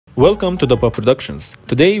Welcome to the Pop Productions.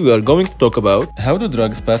 Today we are going to talk about how do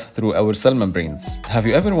drugs pass through our cell membranes. Have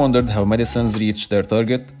you ever wondered how medicines reach their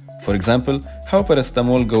target? For example, how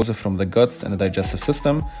paracetamol goes from the guts and the digestive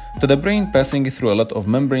system to the brain passing through a lot of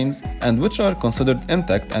membranes and which are considered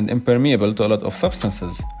intact and impermeable to a lot of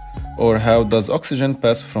substances. Or how does oxygen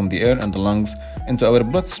pass from the air and the lungs into our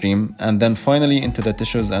bloodstream and then finally into the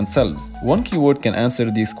tissues and cells? One keyword can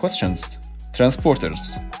answer these questions: transporters.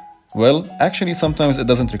 Well, actually sometimes it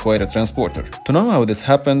doesn't require a transporter. To know how this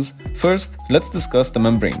happens, first let's discuss the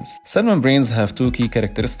membranes. Cell membranes have two key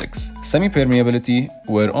characteristics: semi-permeability,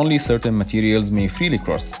 where only certain materials may freely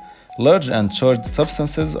cross. Large and charged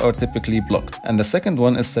substances are typically blocked. And the second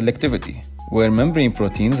one is selectivity, where membrane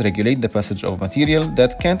proteins regulate the passage of material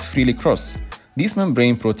that can't freely cross. These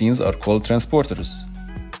membrane proteins are called transporters.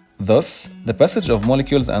 Thus, the passage of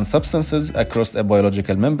molecules and substances across a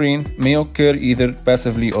biological membrane may occur either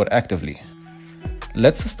passively or actively.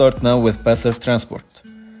 Let's start now with passive transport.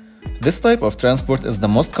 This type of transport is the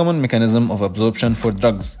most common mechanism of absorption for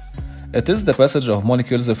drugs. It is the passage of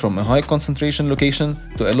molecules from a high concentration location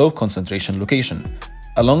to a low concentration location,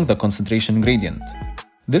 along the concentration gradient.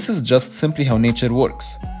 This is just simply how nature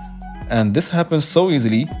works. And this happens so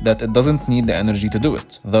easily that it doesn't need the energy to do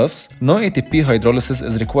it. Thus, no ATP hydrolysis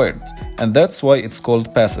is required, and that's why it's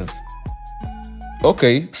called passive.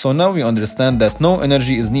 Okay, so now we understand that no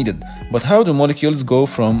energy is needed, but how do molecules go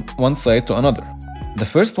from one side to another?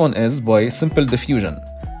 The first one is by simple diffusion.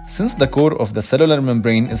 Since the core of the cellular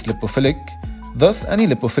membrane is lipophilic, thus any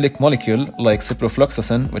lipophilic molecule like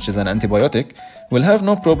ciprofloxacin, which is an antibiotic, will have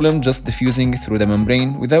no problem just diffusing through the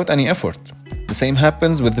membrane without any effort. The same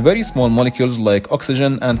happens with very small molecules like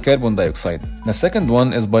oxygen and carbon dioxide. The second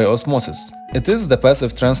one is by osmosis. It is the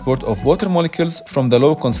passive transport of water molecules from the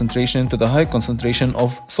low concentration to the high concentration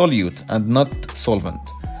of solute and not solvent.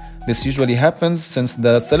 This usually happens since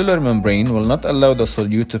the cellular membrane will not allow the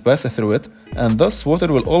solute to pass through it, and thus water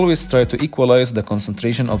will always try to equalize the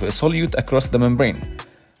concentration of a solute across the membrane.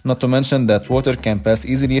 Not to mention that water can pass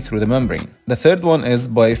easily through the membrane. The third one is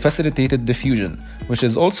by facilitated diffusion, which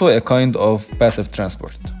is also a kind of passive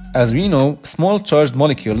transport. As we know, small charged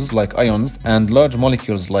molecules like ions and large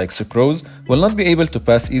molecules like sucrose will not be able to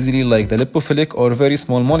pass easily like the lipophilic or very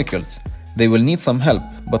small molecules. They will need some help,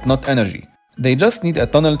 but not energy. They just need a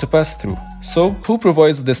tunnel to pass through. So, who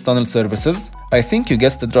provides this tunnel services? I think you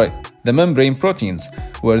guessed it right. The membrane proteins,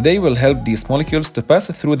 where they will help these molecules to pass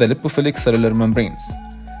through the lipophilic cellular membranes.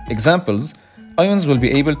 Examples: ions will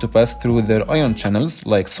be able to pass through their ion channels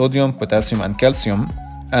like sodium, potassium, and calcium,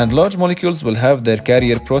 and large molecules will have their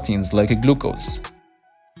carrier proteins like glucose.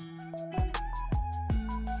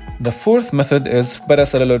 The fourth method is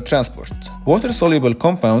paracellular transport. Water-soluble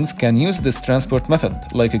compounds can use this transport method,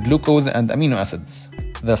 like glucose and amino acids.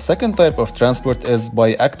 The second type of transport is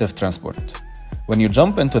by active transport. When you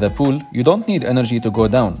jump into the pool, you don't need energy to go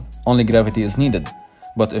down, only gravity is needed.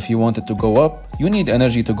 But if you want it to go up, you need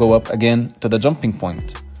energy to go up again to the jumping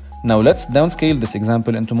point. Now let's downscale this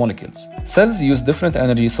example into molecules. Cells use different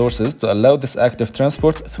energy sources to allow this active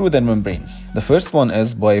transport through their membranes. The first one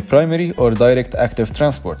is by primary or direct active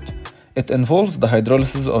transport. It involves the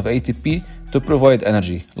hydrolysis of ATP to provide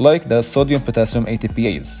energy, like the sodium-potassium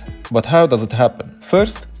ATPase. But how does it happen?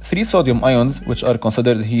 First, 3 sodium ions, which are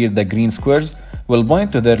considered here the green squares, will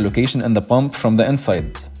bind to their location in the pump from the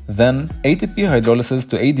inside. Then, ATP hydrolysis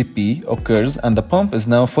to ADP occurs and the pump is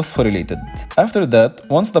now phosphorylated. After that,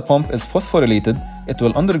 once the pump is phosphorylated, it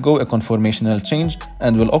will undergo a conformational change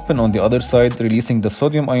and will open on the other side, releasing the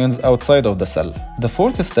sodium ions outside of the cell. The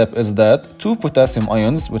fourth step is that 2 potassium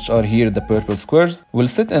ions, which are here the purple squares, will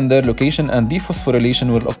sit in their location and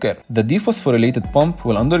dephosphorylation will occur. The dephosphorylated pump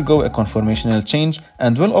will undergo a conformational change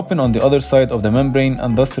and will open on the other side of the membrane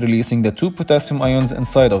and thus releasing the 2 potassium ions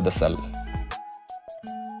inside of the cell.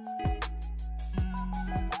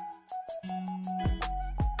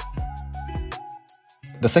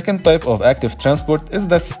 The second type of active transport is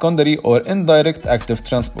the secondary or indirect active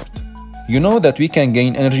transport. You know that we can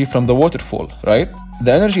gain energy from the waterfall, right?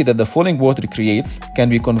 The energy that the falling water creates can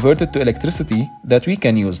be converted to electricity that we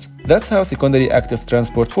can use. That's how secondary active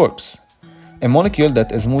transport works. A molecule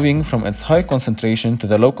that is moving from its high concentration to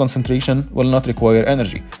the low concentration will not require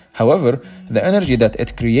energy. However, the energy that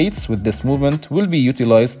it creates with this movement will be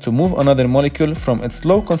utilized to move another molecule from its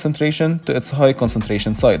low concentration to its high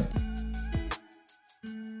concentration side.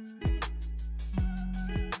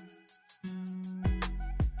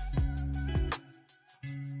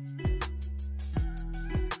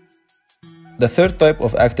 The third type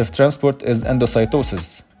of active transport is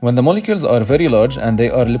endocytosis, When the molecules are very large and they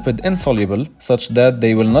are lipid insoluble, such that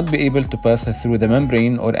they will not be able to pass through the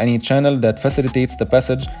membrane or any channel that facilitates the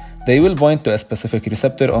passage, they will bind to a specific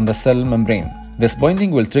receptor on the cell membrane. This binding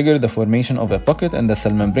will trigger the formation of a pocket in the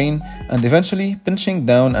cell membrane and eventually pinching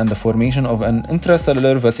down and the formation of an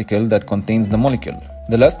intracellular vesicle that contains the molecule.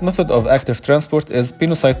 The last method of active transport is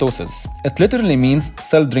pinocytosis. It literally means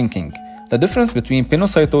cell drinking. The difference between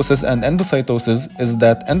pinocytosis and endocytosis is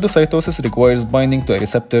that endocytosis requires binding to a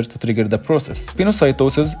receptor to trigger the process.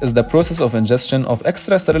 Pinocytosis is the process of ingestion of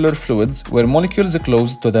extracellular fluids where molecules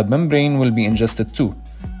close to the membrane will be ingested too.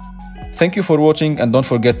 Thank you for watching and don't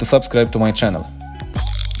forget to subscribe to my channel.